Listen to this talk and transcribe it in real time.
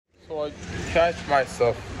I catch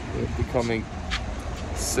myself becoming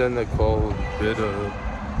cynical, bitter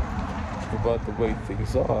about the way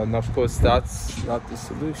things are, and of course that's not the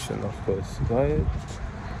solution, of course, right?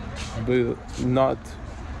 We're not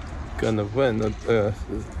gonna win.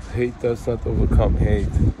 Hate does not overcome hate.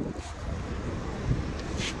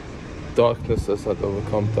 Darkness does not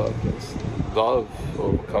overcome darkness. Love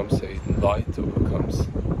overcomes hate. Light overcomes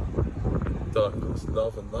darkness.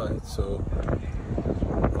 Love and light. So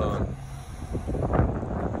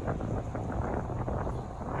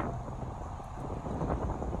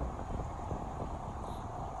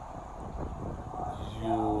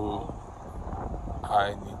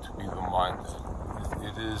I need to be reminded.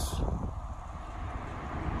 It is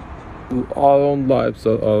our own lives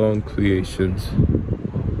are our own creations.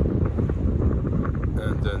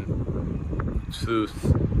 And then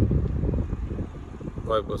truth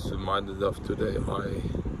I was reminded of today, I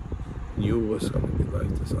knew was going to be like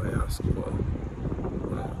this. I asked for it.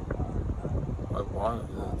 I wanted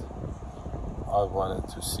it. I wanted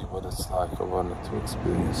to see what it's like. I wanted to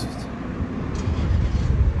experience it.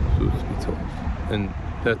 Truth be told. And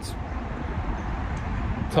that's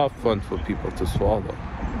tough one for people to swallow.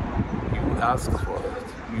 You asked for it.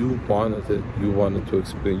 You wanted it. You wanted to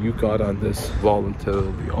experience. You got on this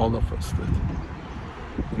voluntarily. All of us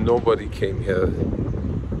did. Nobody came here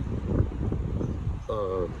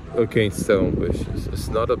against their own wishes. It's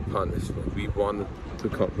not a punishment. We wanted to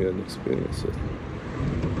come here and experience it.